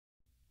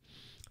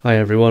Hi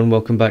everyone,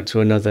 welcome back to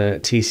another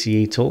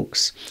TCE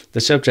Talks.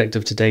 The subject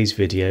of today's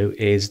video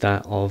is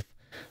that of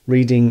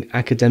reading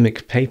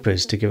academic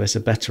papers to give us a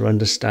better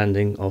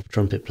understanding of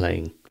trumpet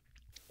playing.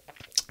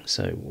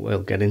 So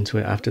we'll get into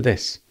it after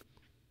this.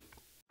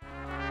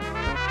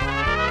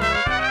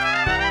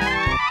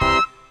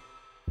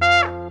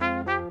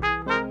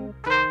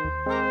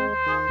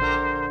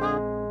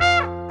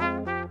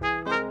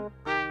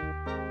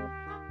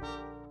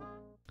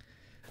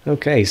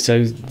 Okay,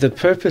 so the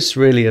purpose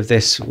really of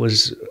this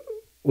was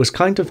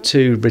kind of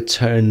to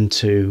return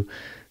to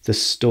the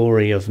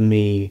story of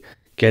me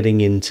getting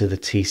into the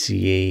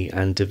TCE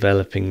and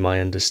developing my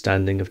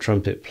understanding of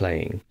trumpet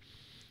playing,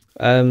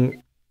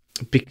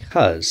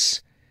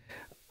 because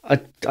I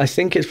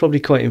think it's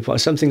probably quite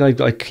important. Something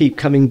I keep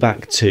coming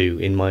back to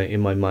in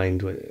my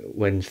mind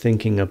when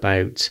thinking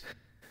about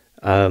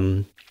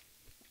all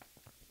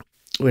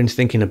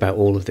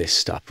of this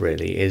stuff.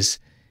 Really, is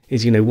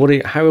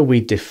how are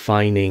we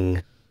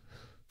defining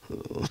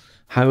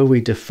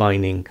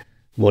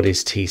what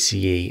is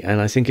TCE? And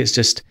I think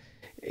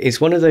it's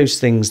one of those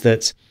things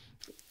that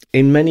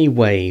in many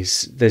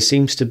ways there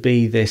seems to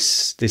be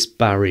this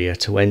barrier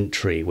to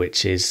entry,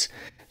 which is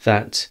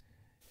that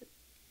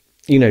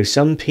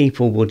some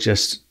people will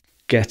just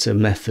get a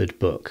method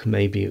book.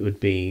 Maybe it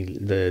would be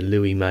the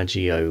Louis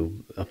Maggio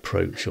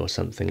approach or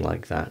something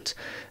like that,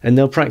 and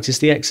they'll practice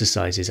the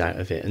exercises out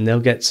of it and they'll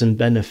get some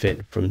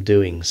benefit from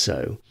doing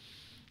so.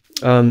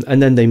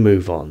 And then they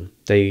move on.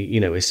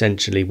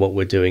 Essentially what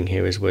we're doing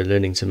here is we're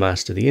learning to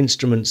master the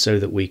instrument so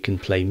that we can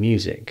play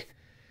music.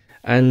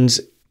 And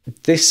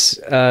this,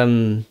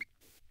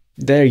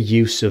 their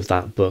use of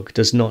that book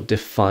does not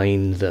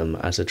define them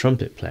as a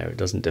trumpet player. It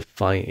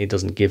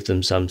doesn't give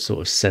them some sort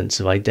of sense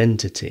of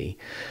identity.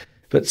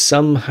 But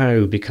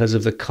somehow, because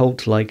of the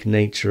cult-like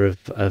nature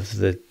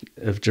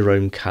of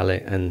Jerome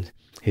Callet and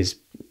his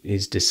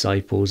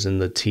disciples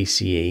and the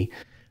TCE,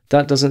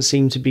 that doesn't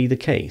seem to be the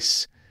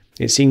case.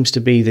 It seems to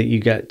be that you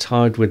get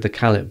tarred with the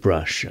Callet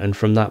brush, and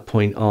from that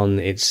point on,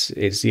 it's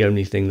the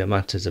only thing that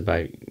matters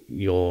about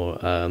your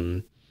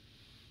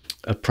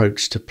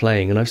approach to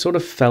playing. And I've sort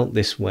of felt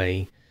this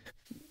way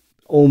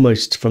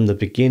almost from the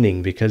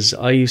beginning, because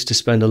I used to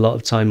spend a lot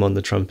of time on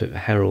the Trumpet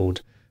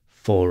Herald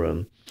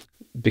forum,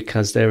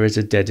 because there is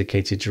a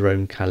dedicated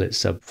Jerome Callet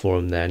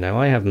sub-forum there. Now,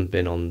 I haven't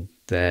been on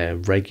there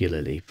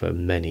regularly for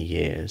many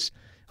years.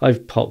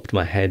 I've popped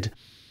my head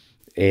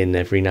in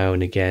every now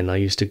and again. I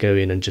used to go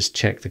in and just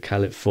check the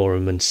Callet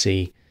forum and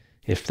see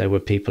if there were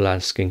people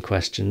asking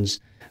questions.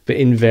 But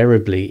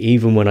invariably,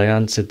 even when I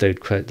answered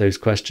those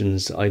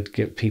questions, I'd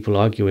get people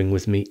arguing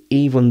with me,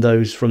 even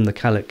those from the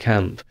Callet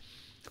camp,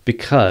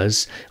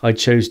 because I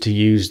chose to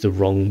use the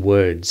wrong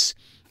words.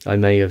 I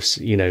may have,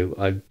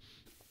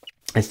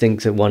 I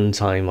think that one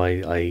time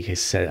I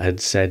had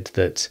said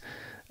that,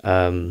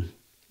 that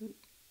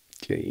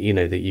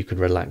you could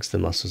relax the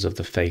muscles of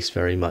the face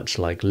very much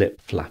like lip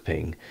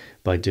flapping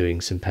by doing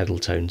some pedal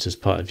tones as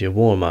part of your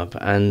warm-up,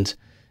 and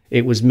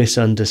it was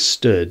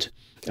misunderstood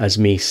as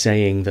me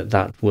saying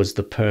that was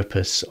the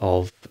purpose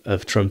of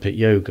trumpet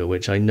yoga,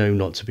 which I know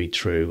not to be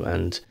true.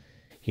 And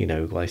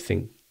I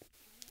think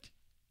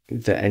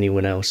that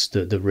anyone else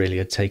that really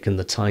had taken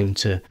the time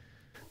to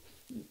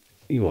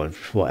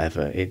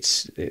whatever,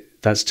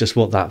 that's just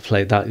what that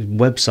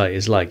website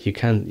is like. You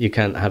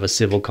can't have a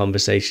civil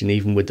conversation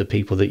even with the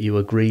people that you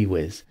agree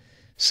with.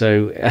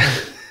 So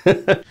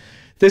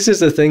this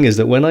is the thing, is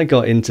that when I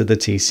got into the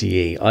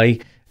TCE, I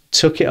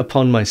took it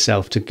upon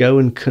myself to go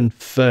and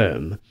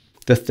confirm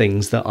the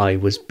things that I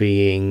was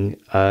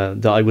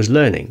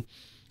learning.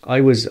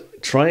 I was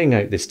trying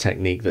out this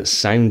technique that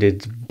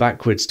sounded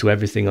backwards to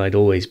everything I'd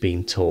always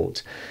been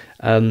taught,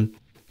 and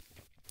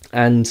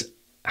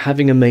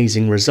having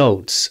amazing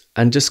results,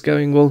 and just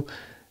going, well,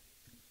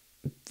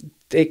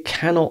 it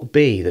cannot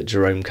be that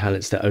Jerome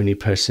Callet's the only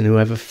person who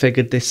ever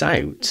figured this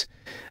out.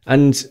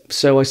 And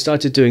so I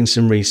started doing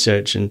some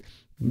research and,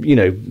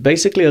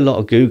 basically a lot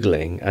of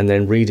Googling and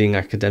then reading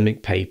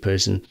academic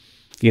papers. And,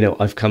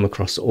 I've come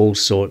across all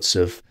sorts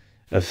of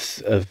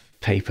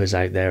papers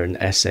out there and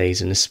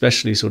essays, and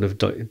especially sort of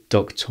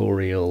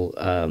doctoral,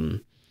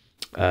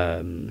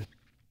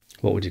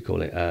 what would you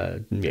call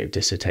it?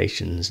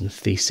 Dissertations and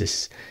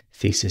theses.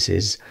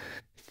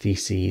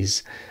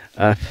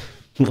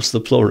 What's the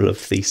plural of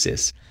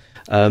thesis?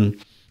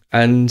 And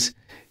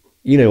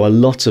a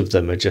lot of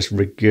them are just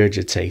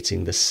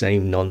regurgitating the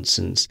same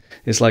nonsense.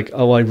 It's like,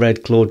 oh, I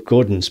read Claude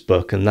Gordon's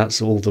book and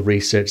that's all the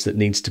research that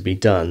needs to be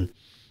done.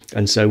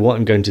 And so what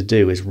I'm going to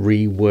do is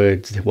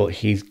reword what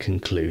he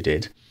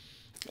concluded,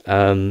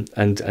 and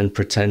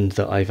pretend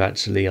that I've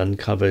actually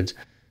uncovered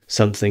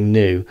something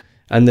new.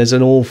 And there's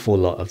an awful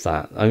lot of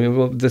that. I mean,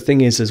 well, the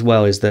thing is as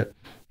well is that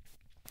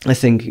I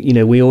think,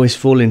 we always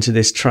fall into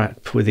this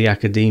trap with the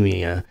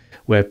academia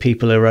where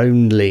people are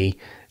only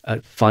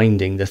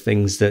finding the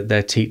things that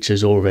their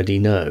teachers already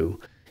know.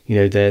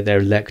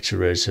 Their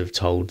lecturers have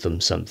told them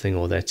something,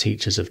 or their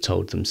teachers have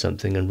told them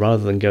something, and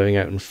rather than going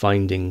out and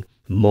finding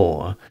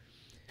more,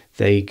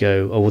 they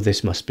go, oh, well,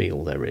 this must be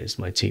all there is.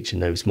 My teacher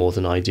knows more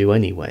than I do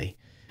anyway.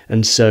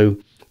 And so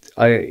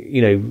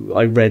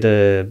I read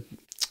an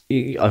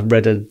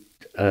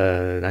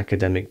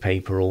academic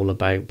paper all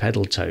about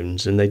pedal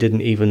tones, and they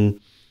didn't even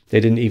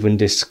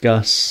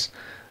discuss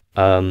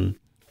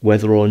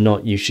whether or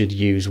not you should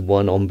use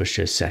one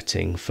embouchure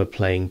setting for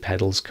playing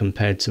pedals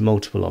compared to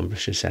multiple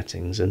embouchure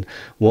settings, and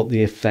what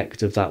the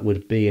effect of that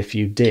would be if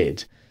you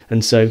did.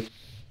 And so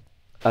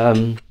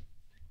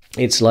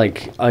it's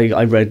like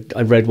I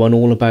read one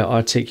all about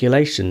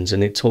articulations,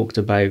 and it talked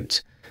about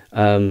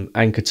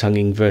anchor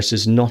tonguing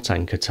versus not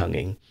anchor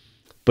tonguing,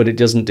 but it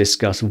doesn't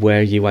discuss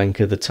where you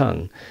anchor the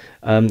tongue.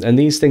 And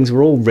these things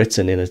were all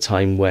written in a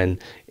time when,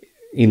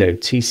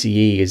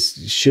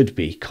 TCE should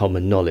be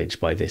common knowledge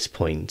by this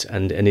point,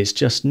 and it's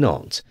just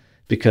not,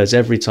 because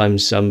every time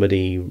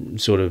somebody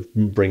sort of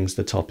brings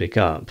the topic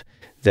up,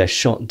 they're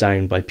shot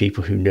down by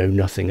people who know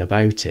nothing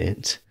about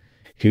it,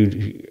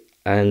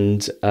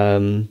 and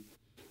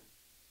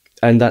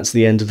that's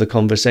the end of the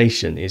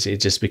conversation. It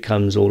just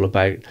becomes all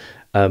about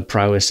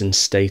prowess and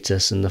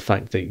status, and the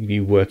fact that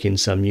you work in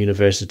some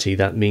university,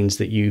 that means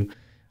that you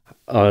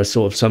are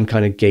sort of some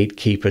kind of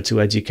gatekeeper to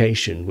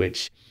education,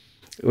 which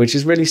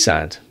is really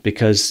sad,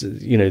 because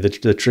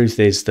the truth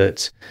is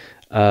that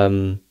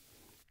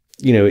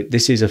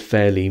this is a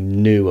fairly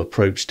new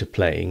approach to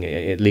playing,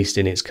 at least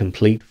in its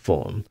complete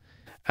form,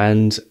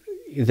 and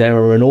there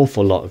are an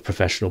awful lot of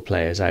professional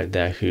players out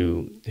there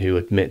who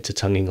admit to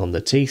tonguing on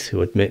the teeth,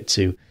 who admit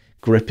to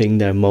gripping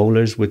their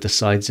molars with the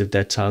sides of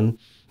their tongue,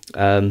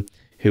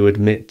 who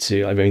admit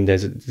to,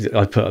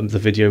 I put up the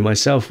video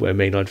myself where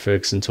Maynard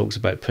Ferguson talks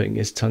about putting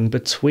his tongue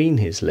between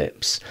his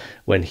lips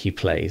when he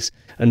plays.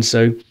 And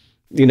so,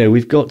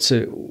 we've got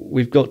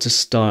to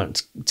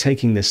start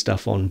taking this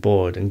stuff on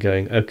board and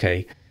going,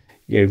 okay,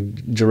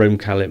 Jerome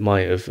Callet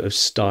might have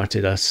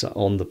started us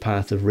on the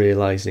path of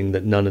realizing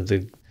that none of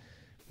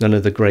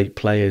the great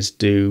players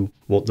do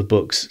what the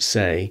books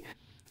say.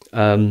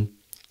 I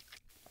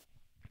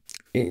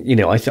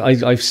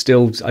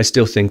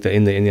still think that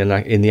in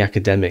the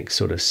academic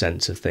sort of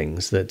sense of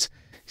things, that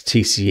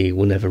TCE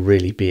will never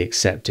really be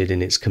accepted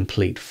in its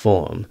complete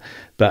form,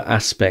 but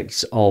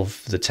aspects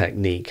of the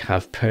technique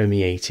have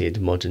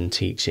permeated modern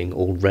teaching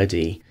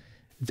already,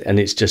 and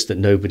it's just that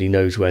nobody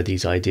knows where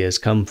these ideas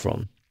come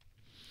from.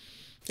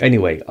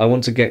 Anyway,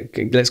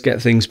 let's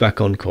get things back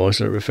on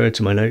course. I referred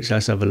to my notes.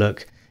 Let's have a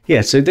look.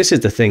 Yeah, so this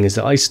is the thing, is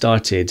that I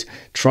started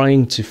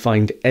trying to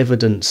find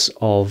evidence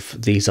of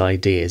these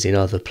ideas in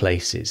other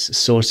places,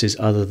 sources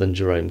other than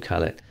Jerome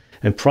Callet.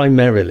 And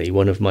primarily,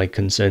 one of my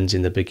concerns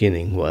in the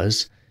beginning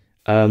was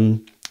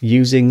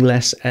using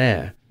less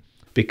air,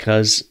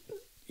 because,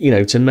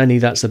 to many,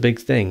 that's a big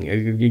thing.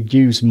 You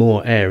use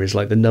more air is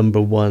like the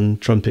 #1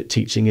 trumpet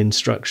teaching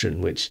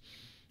instruction, which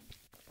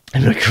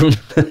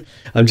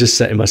I'm just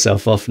setting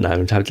myself off now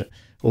and have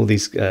all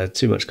these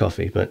too much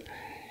coffee, but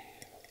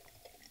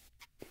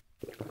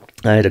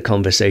I had a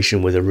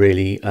conversation with a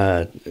really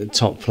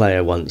top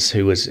player once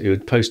who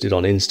had posted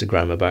on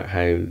Instagram about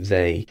how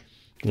they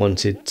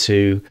wanted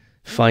to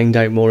find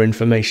out more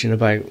information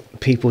about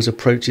people's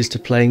approaches to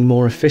playing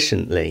more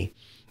efficiently.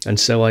 And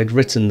so I'd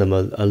written them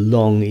a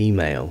long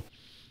email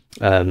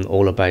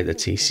all about the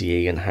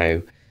TCE and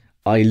how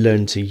I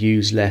learned to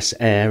use less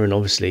air. And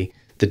obviously,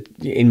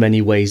 in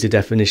many ways, the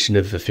definition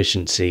of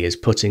efficiency is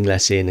putting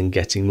less in and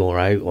getting more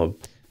out. Or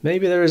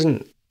maybe there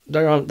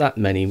aren't that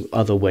many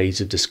other ways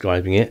of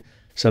describing it.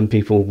 Some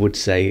people would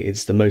say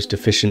it's the most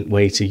efficient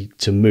way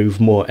to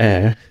move more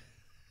air.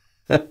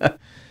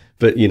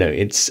 But,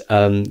 it's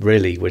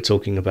really, we're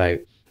talking about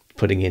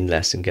putting in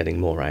less and getting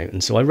more out.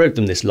 And so I wrote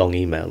them this long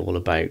email all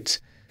about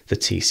the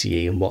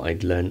TCE and what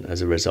I'd learned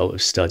as a result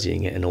of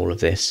studying it and all of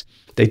this.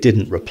 They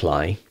didn't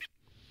reply.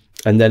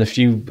 And then a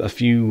few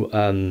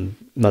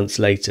months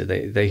later,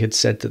 they had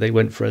said that they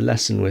went for a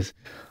lesson with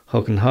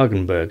Håkan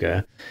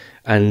Hagenberger,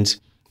 and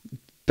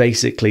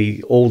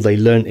basically all they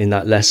learnt in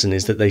that lesson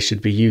is that they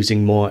should be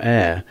using more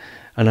air.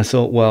 And I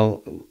thought,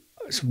 well,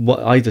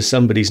 either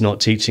somebody's not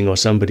teaching or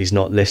somebody's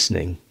not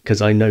listening,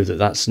 because I know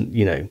that's,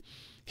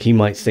 he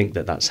might think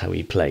that that's how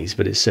he plays,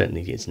 but it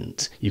certainly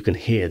isn't. You can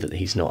hear that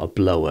he's not a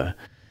blower.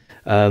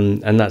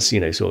 And that's,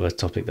 sort of a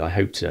topic that I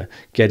hope to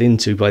get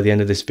into by the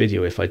end of this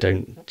video, if I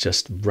don't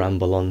just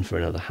ramble on for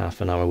another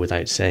half an hour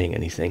without saying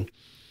anything.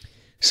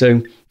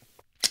 So,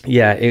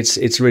 yeah, it's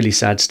a really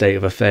sad state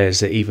of affairs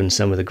that even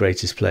some of the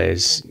greatest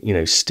players,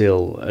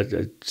 still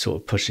are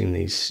sort of pushing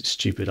these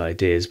stupid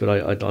ideas. But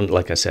I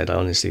like I said, I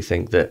honestly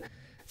think that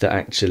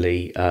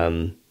actually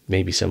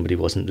maybe somebody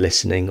wasn't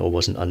listening or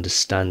wasn't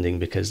understanding,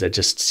 because they're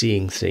just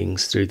seeing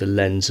things through the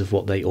lens of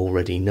what they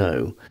already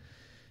know.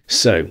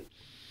 So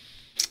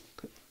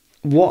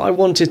what I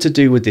wanted to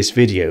do with this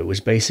video was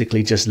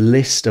basically just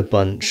list a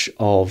bunch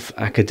of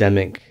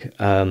academic,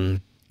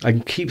 I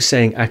keep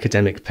saying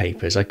academic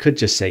papers. I could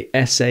just say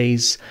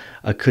essays.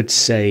 I could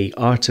say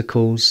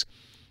articles.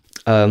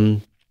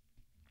 One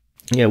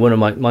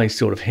of my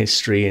sort of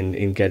history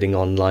in getting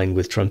online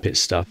with trumpet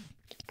stuff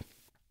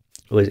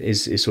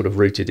is sort of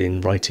rooted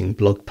in writing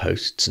blog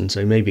posts. And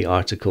so maybe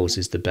articles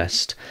is the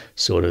best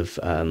sort of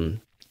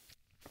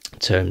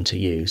term to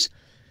use.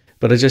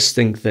 But I just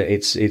think that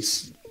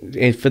it's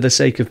for the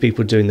sake of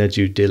people doing their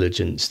due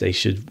diligence,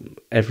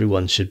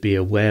 everyone should be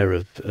aware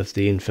of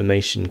the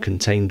information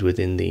contained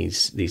within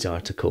these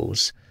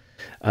articles,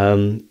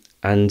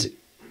 and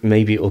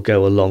maybe it will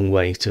go a long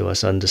way to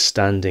us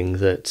understanding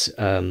that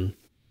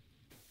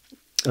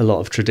a lot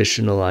of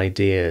traditional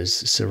ideas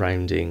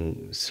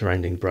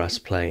surrounding brass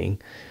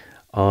playing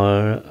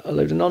are a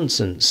load of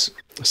nonsense.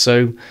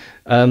 So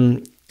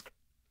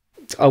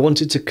I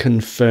wanted to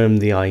confirm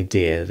the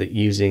idea that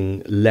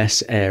using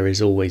less air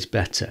is always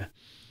better.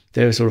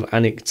 There are sort of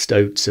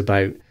anecdotes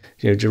about,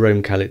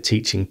 Jerome Callet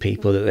teaching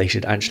people that they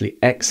should actually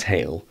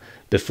exhale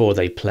before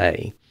they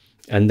play,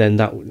 and then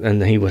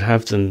he would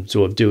have them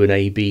sort of do an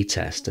A/B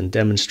test and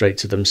demonstrate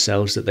to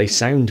themselves that they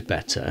sound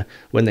better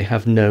when they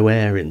have no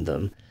air in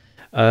them.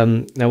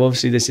 Now,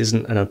 obviously, this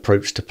isn't an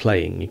approach to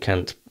playing. You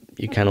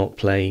cannot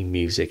play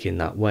music in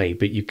that way,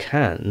 but you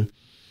can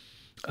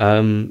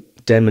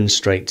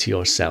demonstrate to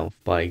yourself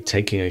by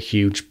taking a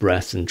huge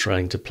breath and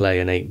trying to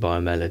play an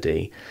 8-bar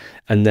melody,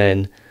 and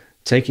then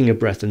taking a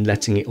breath and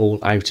letting it all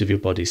out of your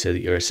body so that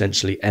you're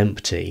essentially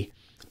empty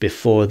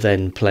before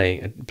then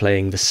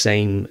playing the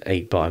same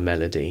 8-bar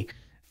melody.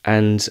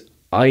 And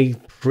I'm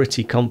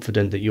pretty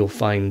confident that you'll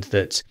find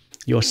that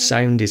your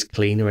sound is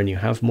cleaner and you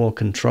have more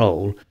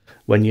control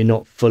when you're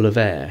not full of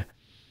air,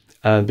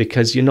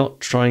 because you're not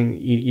trying.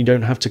 You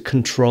don't have to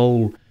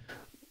control,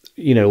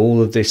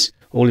 all of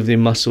the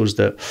muscles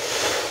that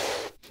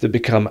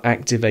become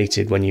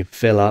activated when you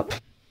fill up,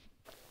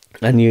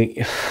 and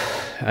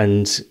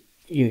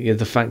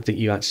the fact that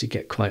you actually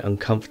get quite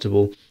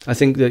uncomfortable. I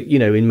think that,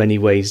 in many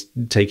ways,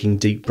 taking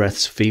deep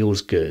breaths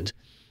feels good,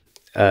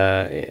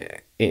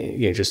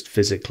 just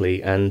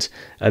physically, and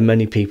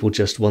many people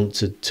just want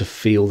to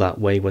feel that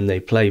way when they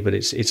play, but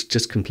it's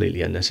just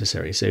completely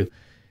unnecessary. So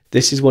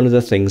this is one of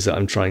the things that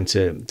I'm trying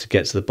to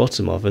get to the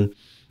bottom of, and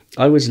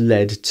I was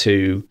led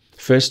to,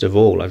 first of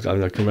all, I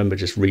can remember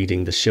just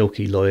reading the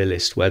Shilky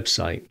Loyalist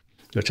website,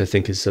 which I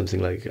think is something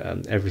like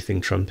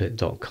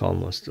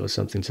everythingtrumpet.com or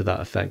something to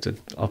that effect.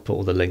 I'll put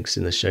all the links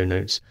in the show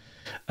notes.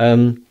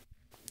 And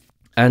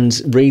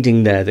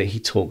reading there that he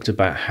talked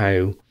about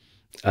how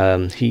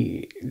in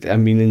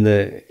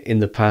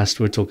the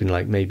past, we're talking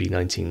like maybe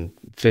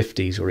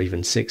 1950s or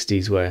even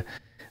 60s, where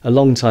a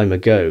long time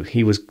ago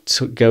he was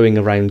going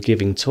around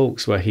giving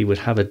talks where he would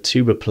have a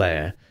tuba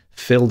player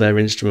fill their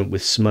instrument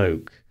with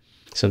smoke,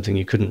 something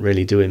you couldn't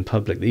really do in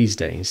public these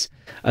days,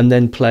 and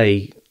then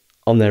play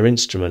on their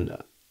instrument,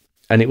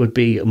 and it would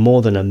be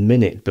more than a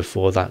minute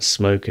before that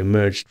smoke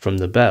emerged from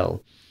the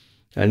bell.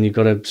 And you've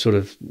got to sort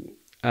of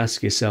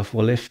ask yourself,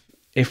 well,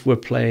 if we're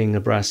playing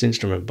a brass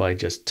instrument by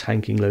just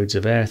tanking loads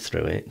of air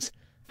through it,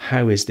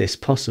 how is this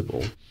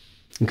possible?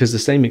 Because the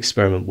same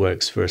experiment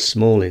works for a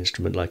small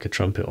instrument like a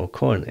trumpet or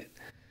cornet.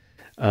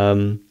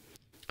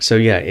 So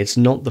yeah, it's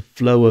not the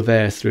flow of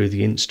air through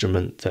the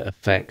instrument that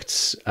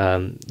affects,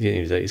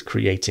 that is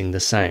creating the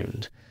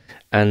sound.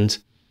 And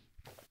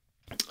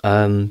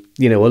a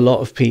lot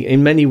of people,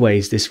 in many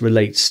ways, this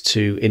relates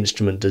to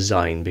instrument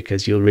design,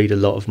 because you'll read a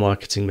lot of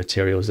marketing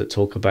materials that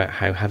talk about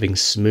how having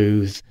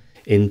smooth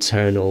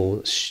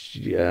internal,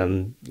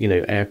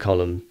 air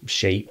column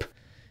shape,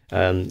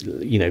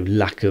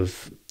 lack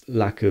of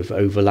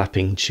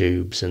overlapping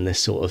tubes and this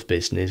sort of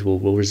business will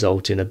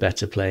result in a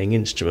better playing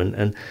instrument.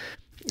 And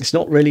it's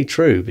not really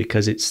true,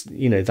 because it's,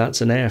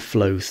 that's an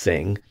airflow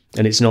thing,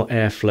 and it's not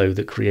airflow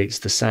that creates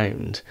the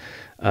sound,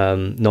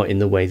 not in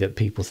the way that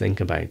people think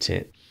about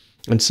it.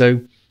 And so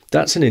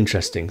that's an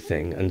interesting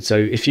thing. And so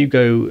if you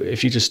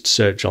just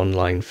search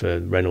online for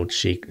Reynolds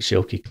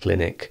Shilky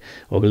Clinic,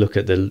 or look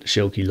at the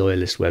Shilky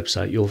Loyalist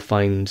website, you'll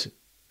find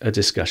a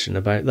discussion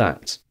about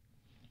that.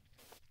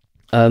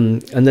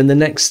 And then the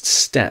next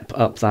step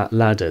up that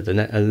ladder, the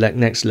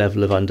next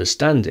level of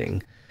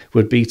understanding,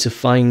 would be to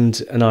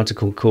find an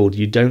article called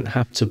 "You Don't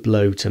Have to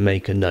Blow to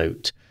Make a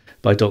Note"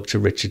 by Dr.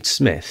 Richard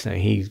Smith. Now,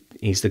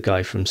 he's the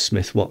guy from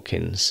Smith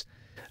Watkins,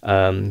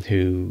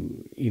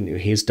 who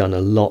he's done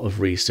a lot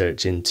of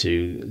research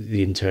into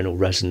the internal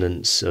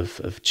resonance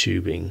of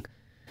tubing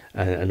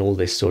and all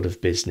this sort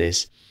of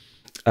business.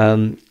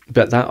 But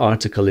that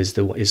article is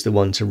the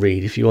one to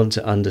read if you want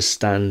to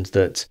understand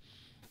that.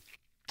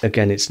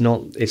 Again, it's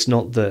not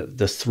the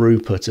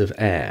throughput of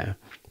air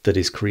that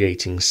is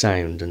creating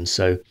sound, and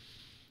so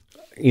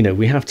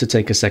we have to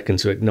take a second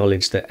to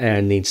acknowledge that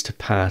air needs to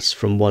pass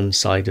from one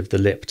side of the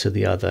lip to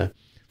the other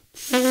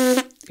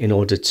in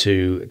order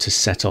to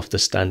set off the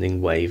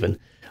standing wave. And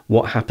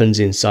what happens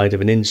inside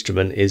of an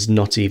instrument is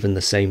not even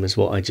the same as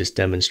what I just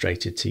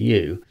demonstrated to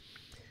you.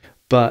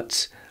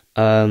 But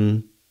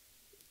I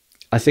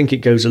think it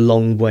goes a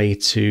long way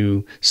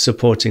to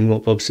supporting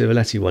what Bob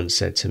Civiletti once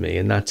said to me,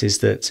 and that is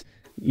that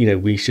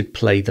we should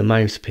play the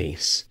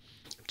mouthpiece.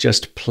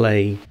 Just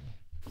play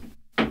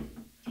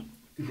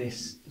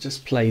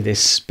this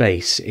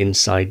space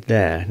inside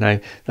there. Now,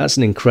 that's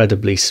an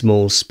incredibly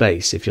small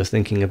space if you're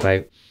thinking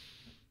about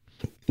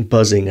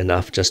buzzing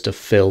enough just to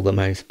fill the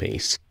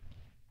mouthpiece.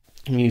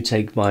 You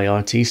take my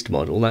artiste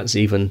model, that's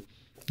even,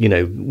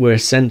 we're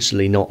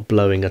essentially not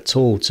blowing at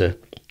all to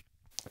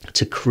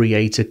to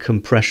create a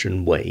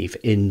compression wave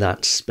in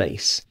that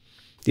space.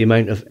 The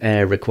amount of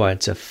air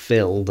required to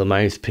fill the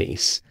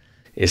mouthpiece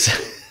is,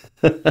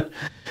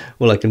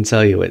 well, I can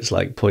tell you it's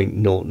like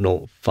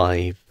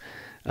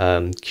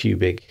 0.005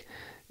 cubic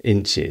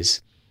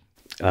inches.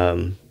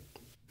 And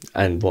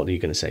what are you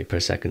going to say, per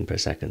second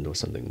or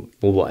something,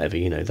 or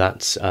whatever,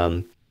 that's,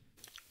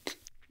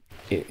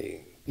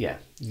 yeah,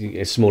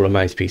 a smaller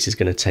mouthpiece is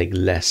going to take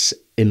less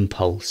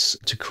impulse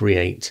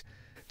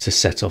to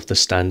set off the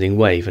standing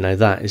wave. And now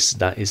that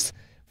is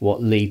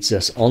what leads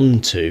us on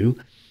to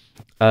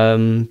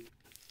an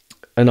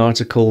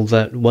article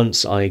that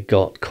once I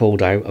got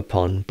called out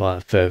upon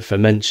for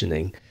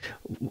mentioning.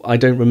 I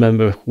don't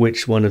remember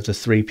which one of the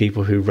three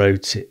people who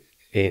wrote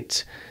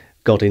it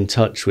got in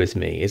touch with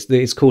me.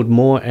 It's called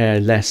More Air,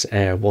 Less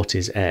Air, What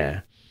is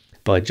Air?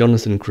 By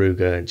Jonathan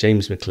Kruger,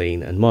 James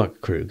McLean and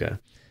Mark Kruger.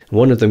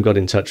 One of them got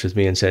in touch with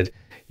me and said,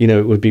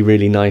 it would be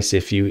really nice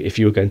if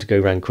you were going to go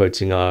around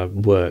quoting our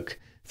work,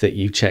 that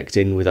you checked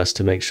in with us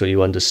to make sure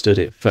you understood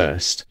it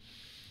first.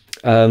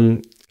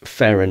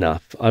 Fair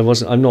enough.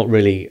 I'm not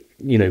really,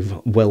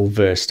 well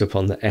versed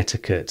upon the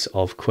etiquette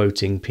of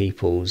quoting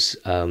people's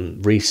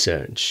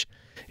research,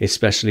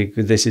 especially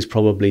this is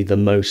probably the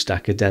most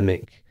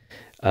academic,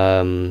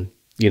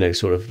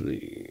 sort of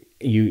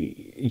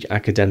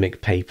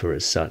academic paper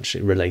as such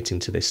relating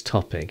to this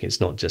topic. It's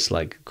not just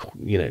like,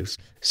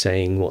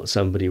 saying what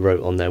somebody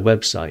wrote on their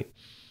website.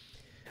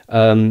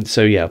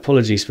 So yeah,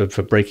 apologies for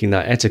breaking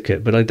that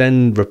etiquette, but I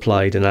then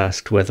replied and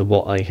asked whether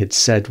what I had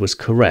said was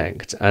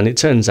correct, and it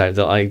turns out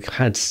that I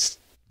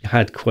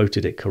had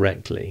quoted it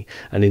correctly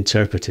and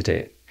interpreted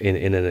it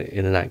in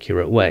an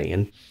accurate way.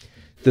 And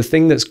the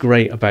thing that's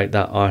great about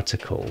that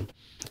article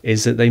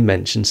is that they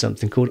mention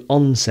something called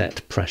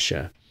onset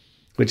pressure,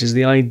 which is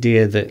the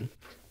idea that,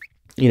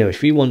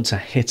 if you want to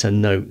hit a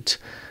note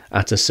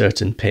at a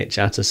certain pitch,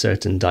 at a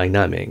certain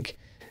dynamic,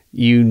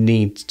 you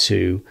need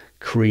to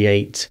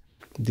create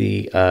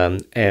the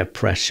air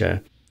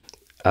pressure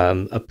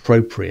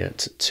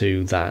appropriate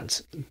to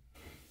that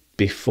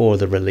before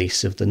the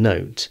release of the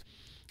note.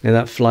 And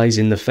that flies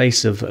in the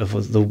face of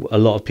a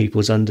lot of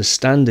people's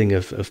understanding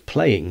of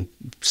playing,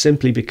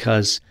 simply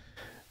because,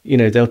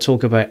 they'll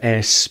talk about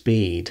air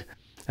speed.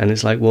 And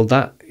it's like, well,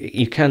 that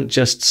you can't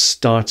just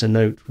start a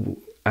note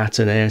at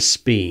an air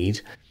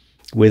speed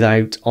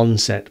without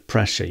onset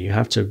pressure. You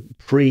have to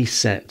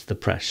preset the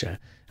pressure.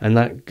 And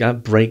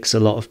that breaks a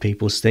lot of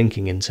people's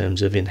thinking in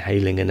terms of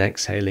inhaling and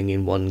exhaling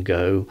in one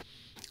go,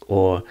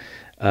 or,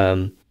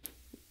 in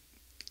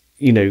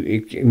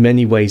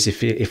many ways,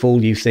 if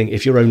all you think,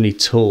 if your only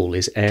tool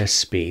is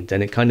airspeed,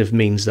 then it kind of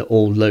means that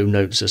all low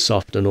notes are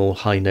soft and all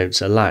high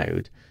notes are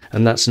loud.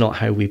 And that's not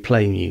how we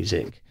play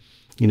music.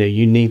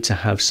 You need to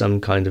have some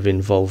kind of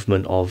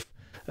involvement of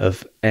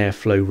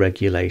airflow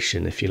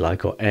regulation, if you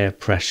like, or air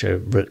pressure,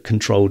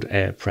 controlled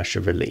air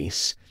pressure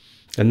release.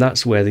 And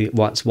that's why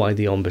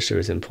the embouchure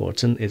is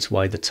important. It's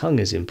why the tongue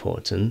is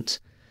important.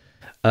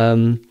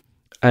 And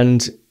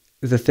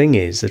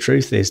the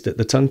truth is that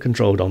the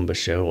tongue-controlled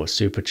embouchure, or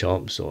super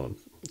chops, or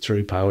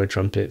true power,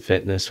 trumpet,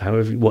 fitness,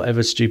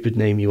 whatever stupid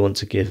name you want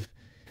to give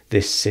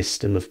this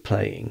system of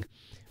playing,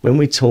 when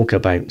we talk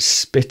about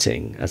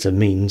spitting as a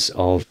means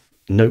of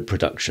note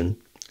production,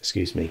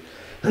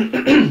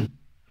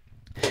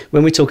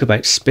 when we talk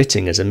about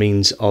spitting as a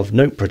means of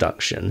note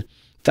production,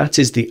 that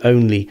is the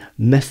only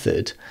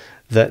method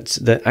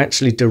that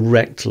actually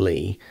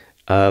directly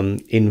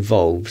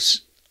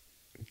involves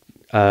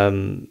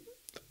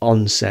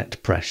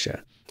onset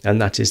pressure,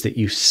 and that is that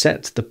you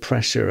set the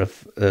pressure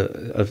of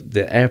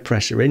the air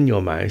pressure in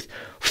your mouth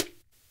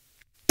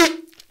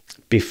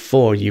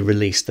before you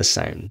release the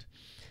sound.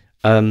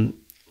 And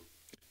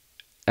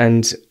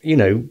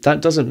that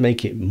doesn't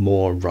make it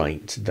more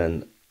right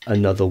than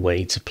another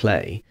way to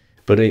play.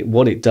 But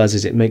what it does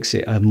is it makes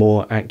it a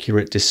more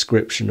accurate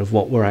description of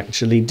what we're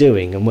actually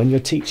doing. And when you're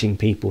teaching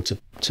people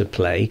to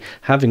play,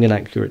 having an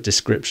accurate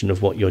description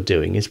of what you're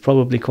doing is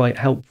probably quite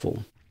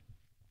helpful.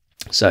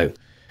 So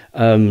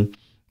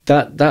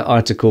that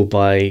article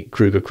by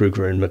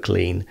Kruger and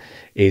McLean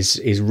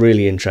is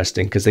really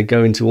interesting, because they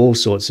go into all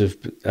sorts of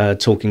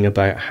talking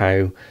about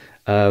how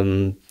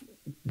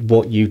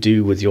what you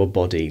do with your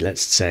body,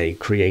 let's say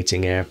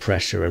creating air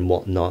pressure and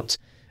whatnot,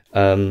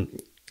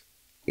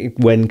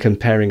 when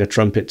comparing a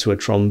trumpet to a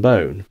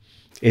trombone,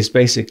 is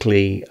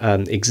basically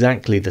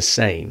exactly the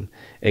same,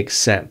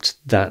 except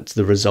that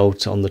the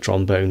result on the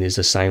trombone is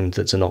a sound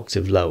that's an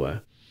octave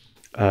lower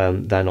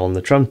than on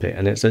the trumpet.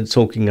 And it's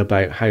talking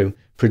about how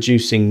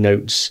producing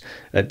notes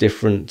at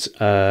different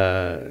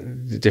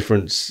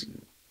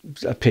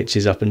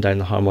pitches up and down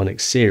the harmonic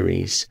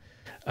series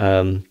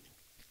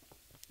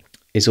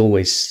is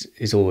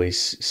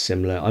always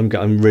similar.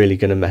 I'm really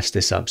going to mess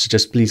this up, so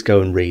just please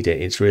go and read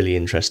it. It's really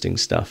interesting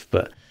stuff.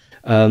 But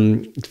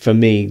for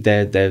me,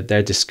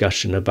 their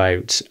discussion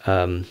about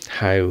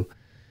how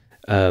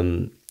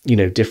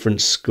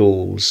different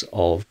schools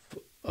of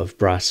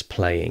brass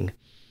playing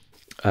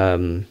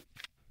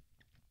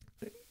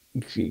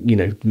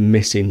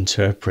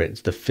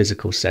misinterpret the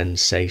physical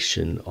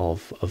sensation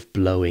of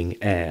blowing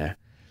air,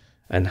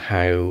 and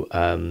how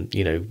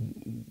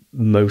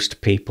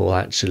most people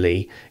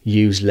actually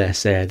use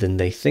less air than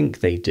they think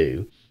they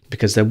do,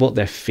 because what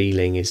they're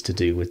feeling is to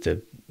do with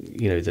the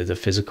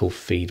physical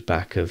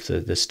feedback of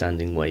the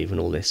standing wave and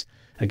all this.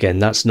 Again,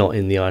 that's not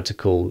in the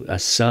article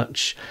as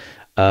such.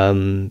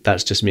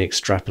 That's just me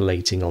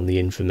extrapolating on the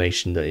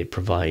information that it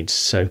provides.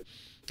 So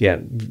yeah,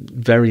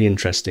 very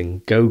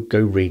interesting. Go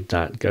read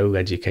that. Go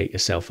educate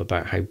yourself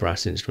about how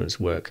brass instruments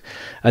work.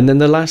 And then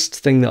the last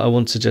thing that I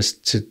want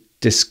to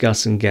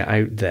discuss and get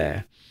out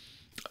there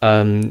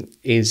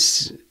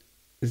is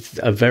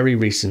a very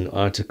recent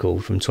article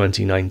from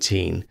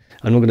 2019.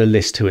 I'm not going to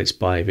list who it's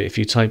by, but if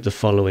you type the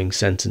following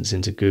sentence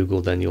into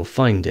Google, then you'll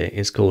find it.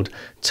 It's called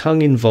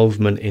Tongue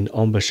Involvement in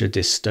Embouchure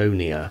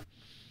Dystonia.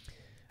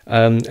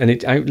 And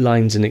it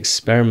outlines an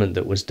experiment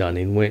that was done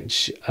in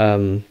which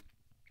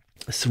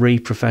 3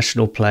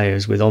 professional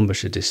players with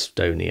embouchure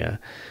dystonia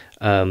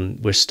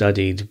were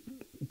studied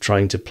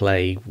trying to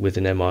play with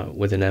an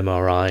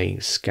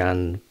MRI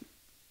scan,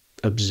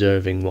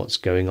 observing what's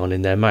going on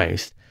in their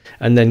mouth,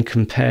 and then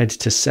compared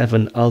to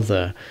 7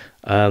 other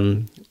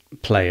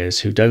players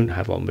who don't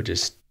have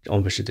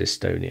embouchure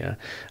dystonia.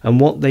 And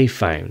what they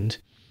found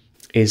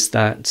is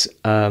that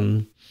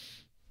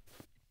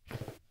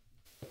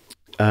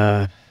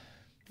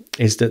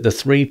the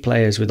 3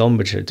 players with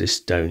embouchure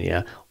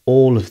dystonia,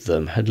 all of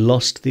them had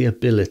lost the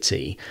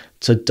ability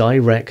to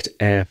direct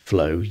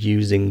airflow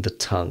using the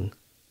tongue.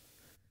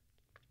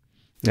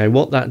 Now,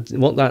 what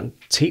that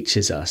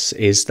teaches us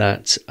is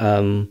that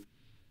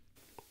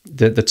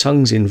the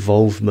tongue's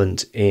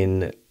involvement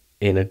in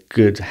a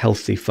good,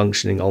 healthy,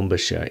 functioning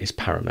embouchure is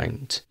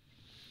paramount.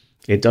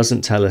 It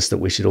doesn't tell us that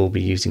we should all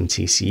be using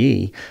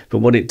TCE, but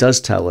what it does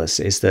tell us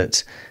is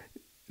that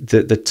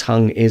the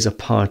tongue is a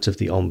part of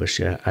the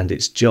embouchure, and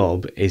its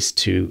job is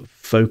to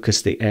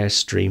focus the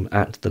airstream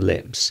at the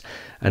lips.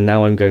 And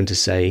now I'm going to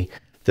say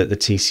that the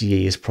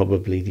TCE is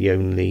probably the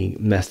only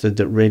method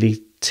that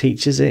really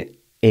teaches it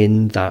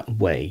in that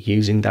way,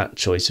 using that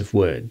choice of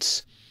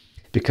words.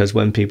 Because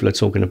when people are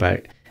talking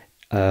about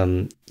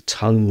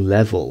tongue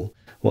level,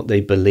 what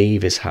they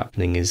believe is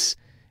happening is,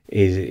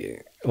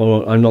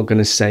 or I'm not going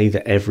to say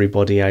that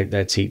everybody out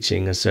there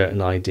teaching a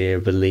certain idea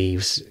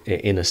believes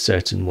it in a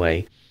certain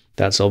way.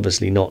 That's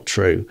obviously not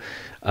true.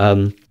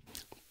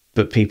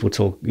 But people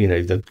talk,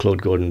 the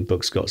Claude Gordon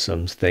book's got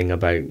something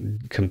about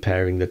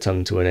comparing the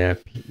tongue to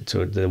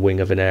the wing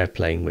of an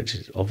airplane, which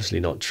is obviously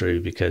not true,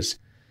 because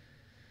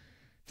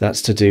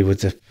that's to do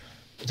with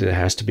there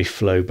has to be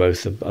flow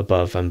both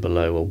above and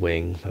below a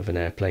wing of an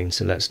airplane.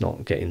 So let's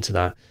not get into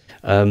that.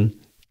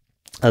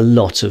 A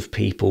lot of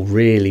people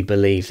really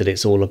believe that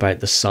it's all about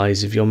the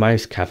size of your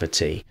mouth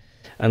cavity.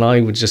 And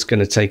I was just going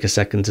to take a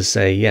second to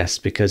say yes,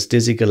 because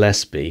Dizzy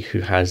Gillespie,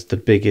 who has the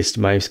biggest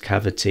mouth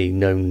cavity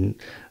known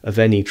of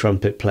any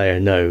trumpet player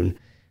known,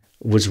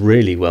 was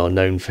really well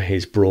known for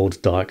his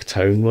broad, dark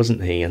tone,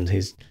 wasn't he? And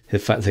the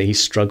fact that he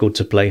struggled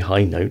to play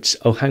high notes.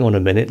 Oh, hang on a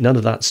minute, none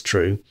of that's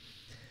true.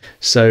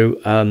 So,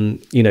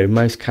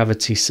 mouth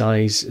cavity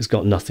size has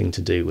got nothing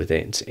to do with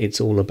it. It's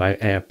all about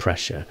air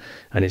pressure,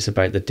 and it's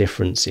about the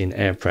difference in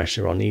air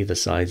pressure on either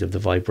side of the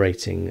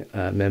vibrating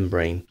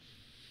membrane.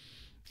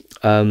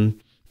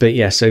 But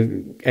yeah,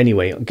 so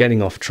anyway,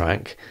 getting off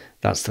track,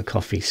 that's the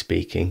coffee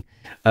speaking.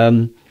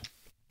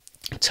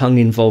 Tongue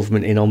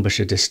involvement in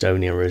embouchure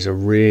dystonia is a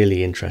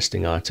really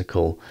interesting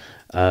article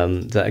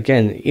that,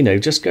 again,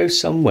 just goes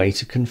some way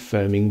to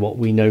confirming what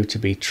we know to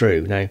be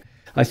true. Now,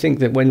 I think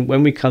that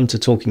when we come to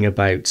talking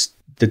about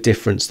the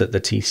difference that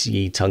the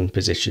TCE tongue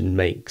position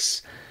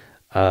makes,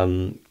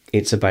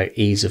 it's about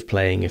ease of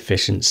playing,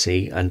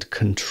 efficiency and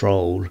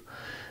control.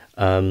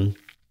 And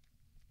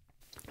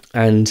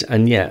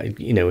yeah,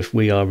 if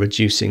we are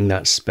reducing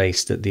that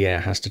space that the air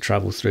has to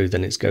travel through,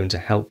 then it's going to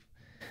help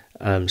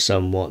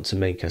somewhat to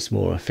make us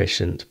more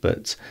efficient,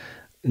 but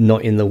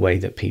not in the way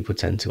that people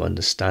tend to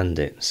understand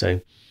it. So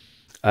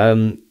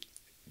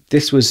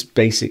this was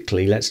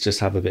basically, let's just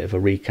have a bit of a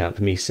recap,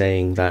 me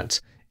saying that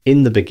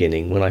in the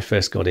beginning, when I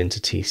first got into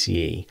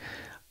TCE,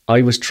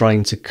 I was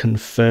trying to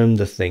confirm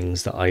the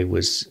things that I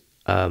was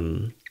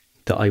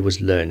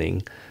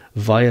learning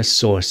via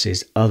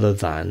sources other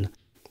than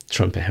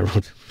Trumpet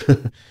Herald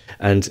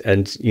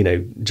and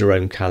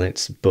Jerome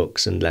Callet's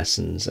books and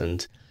lessons,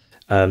 and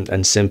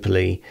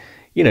simply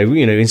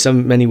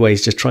in many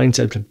ways just trying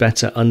to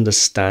better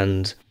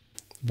understand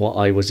what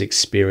I was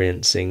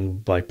experiencing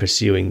by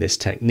pursuing this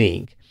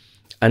technique.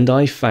 And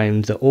I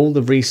found that all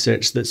the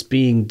research that's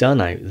being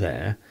done out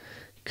there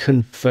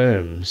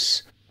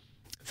confirms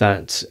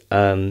that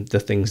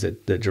the things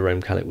that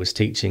Jerome Callet was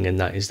teaching, and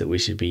that is that we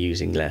should be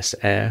using less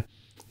air,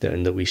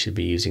 and that we should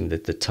be using the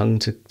tongue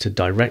to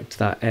direct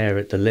that air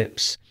at the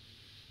lips,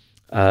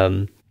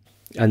 and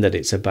that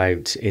it's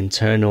about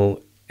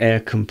internal air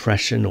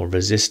compression or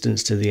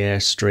resistance to the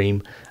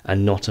airstream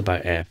and not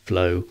about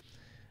airflow.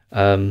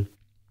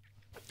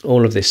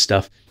 All of this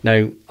stuff.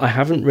 Now, I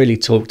haven't really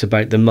talked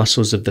about the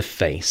muscles of the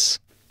face.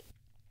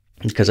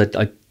 because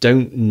I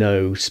don't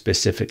know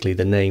specifically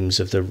the names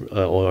of the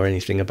or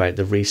anything about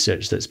the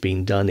research that's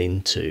been done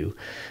into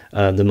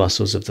the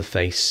muscles of the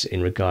face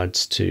in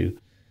regards to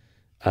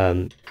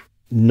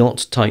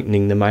not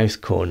tightening the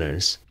mouth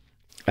corners,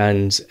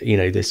 and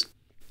this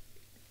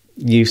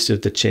use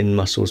of the chin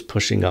muscles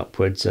pushing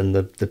upwards and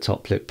the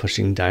top lip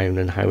pushing down,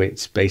 and how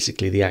it's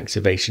basically the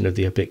activation of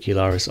the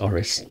orbicularis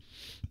oris.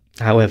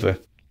 However,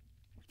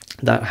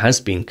 that has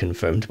been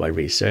confirmed by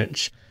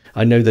research.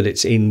 I know that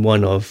it's in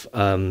one of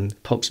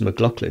Pops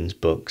McLaughlin's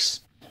books,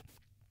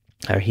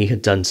 how he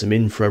had done some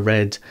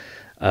infrared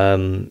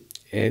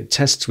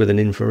tests with an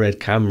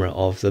infrared camera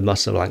of the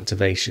muscle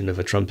activation of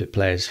a trumpet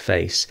player's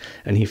face,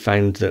 and he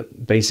found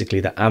that basically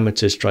the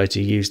amateurs try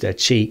to use their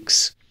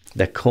cheeks,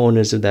 their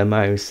corners of their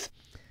mouth,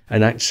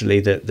 and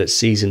actually that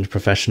seasoned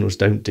professionals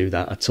don't do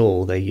that at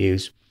all. They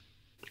use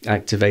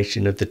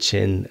activation of the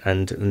chin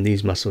and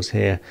these muscles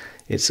here.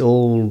 It's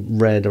all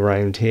red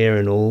around here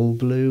and all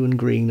blue and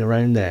green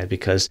around there,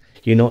 because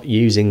you're not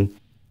using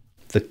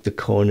the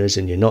corners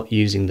and you're not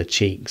using the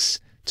cheeks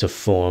to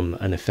form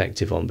an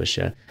effective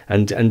embouchure.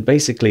 And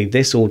basically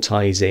this all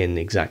ties in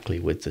exactly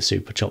with the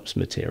Super Chops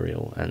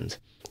material and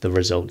the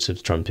results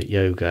of trumpet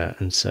yoga.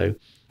 And so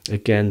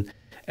again,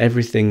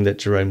 everything that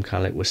Jerome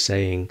Callet was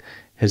saying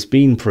has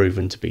been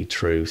proven to be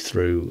true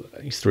through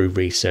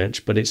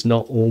research, but it's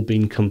not all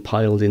been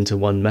compiled into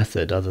one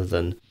method, other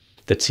than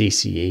the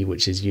TCE,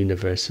 which is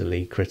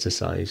universally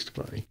criticized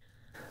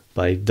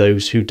by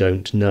those who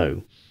don't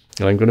know.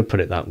 Now, I'm going to put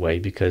it that way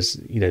because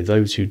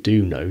those who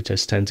do know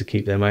just tend to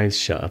keep their mouths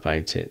shut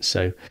about it.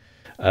 So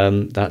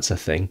that's a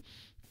thing.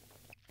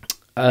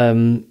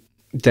 That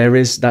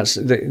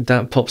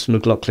Pops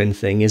McLaughlin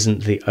thing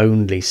isn't the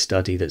only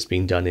study that's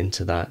been done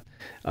into that.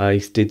 I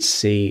did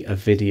see a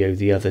video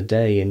the other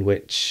day in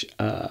which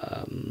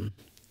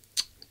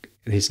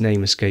his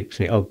name escapes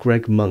me. Oh,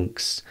 Greg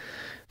Monks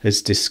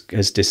has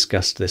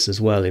discussed this as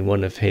well in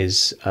one of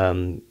his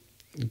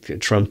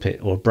trumpet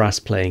or brass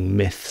playing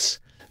myths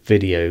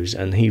videos,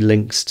 and he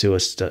links to a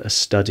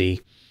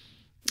study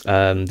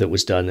that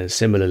was done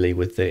similarly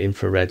with the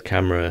infrared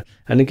camera.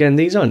 And again,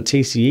 these aren't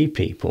TCE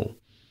people.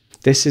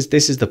 This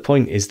is the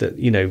point, is that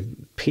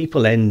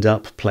people end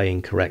up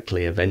playing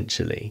correctly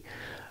eventually,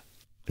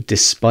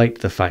 despite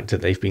the fact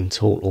that they've been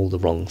taught all the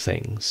wrong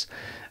things.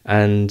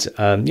 And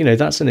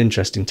that's an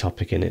interesting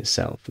topic in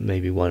itself,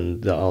 maybe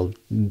one that I'll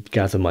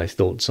gather my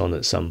thoughts on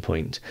at some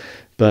point.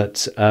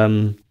 But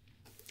Greg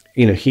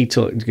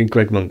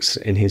Monks,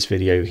 in his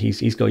video,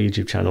 he's got a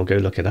YouTube channel, go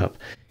look it up.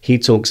 He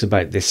talks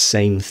about this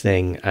same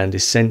thing, and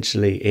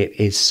essentially it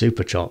is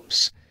Super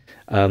Chops.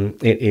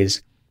 It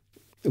is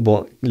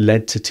what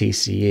led to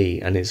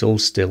TCE, and it's all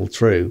still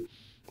true.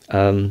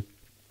 And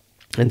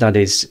that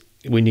is,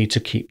 we need to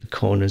keep the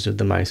corners of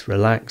the mouth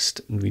relaxed.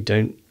 We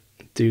don't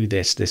do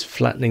this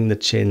flattening the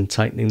chin,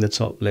 tightening the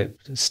top lip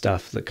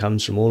stuff that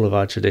comes from all of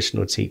our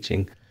traditional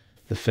teaching,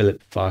 the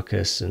Philip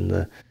Farkas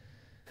and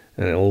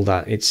all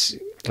that.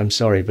 I'm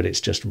sorry, but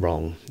it's just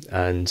wrong,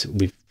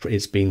 and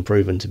it's been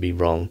proven to be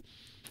wrong.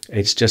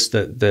 It's just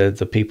that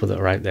the people that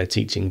are out there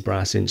teaching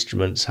brass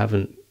instruments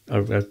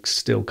are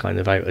still kind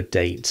of out of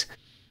date.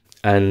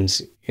 And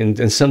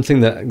something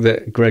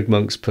that Greg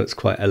Monks puts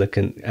quite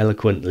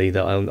eloquently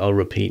that I'll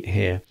repeat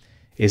here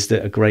is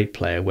that a great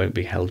player won't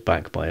be held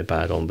back by a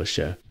bad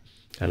embouchure.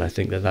 And I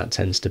think that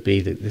tends to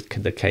be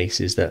the case,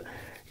 is that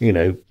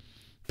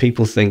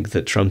people think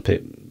that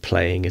trumpet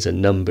playing is a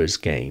numbers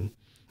game,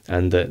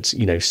 and that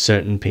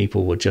certain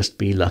people will just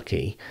be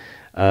lucky.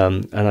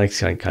 And I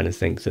kind of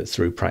think that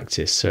through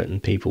practice,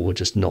 certain people will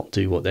just not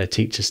do what their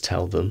teachers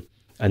tell them,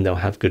 and they'll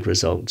have good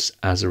results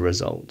as a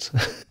result.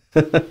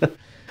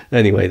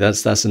 Anyway,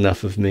 that's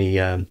enough of me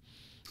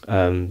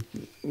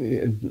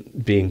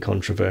being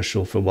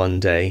controversial for one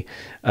day.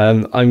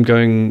 I'm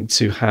going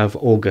to have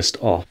August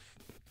off.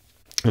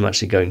 I'm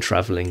actually going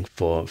traveling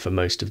for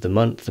most of the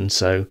month, and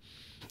so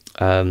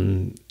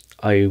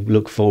I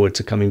look forward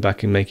to coming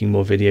back and making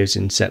more videos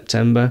in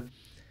September.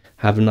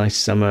 Have a nice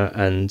summer,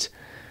 and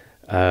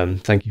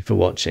thank you for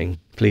watching.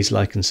 Please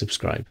like and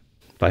subscribe.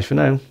 Bye for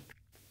now.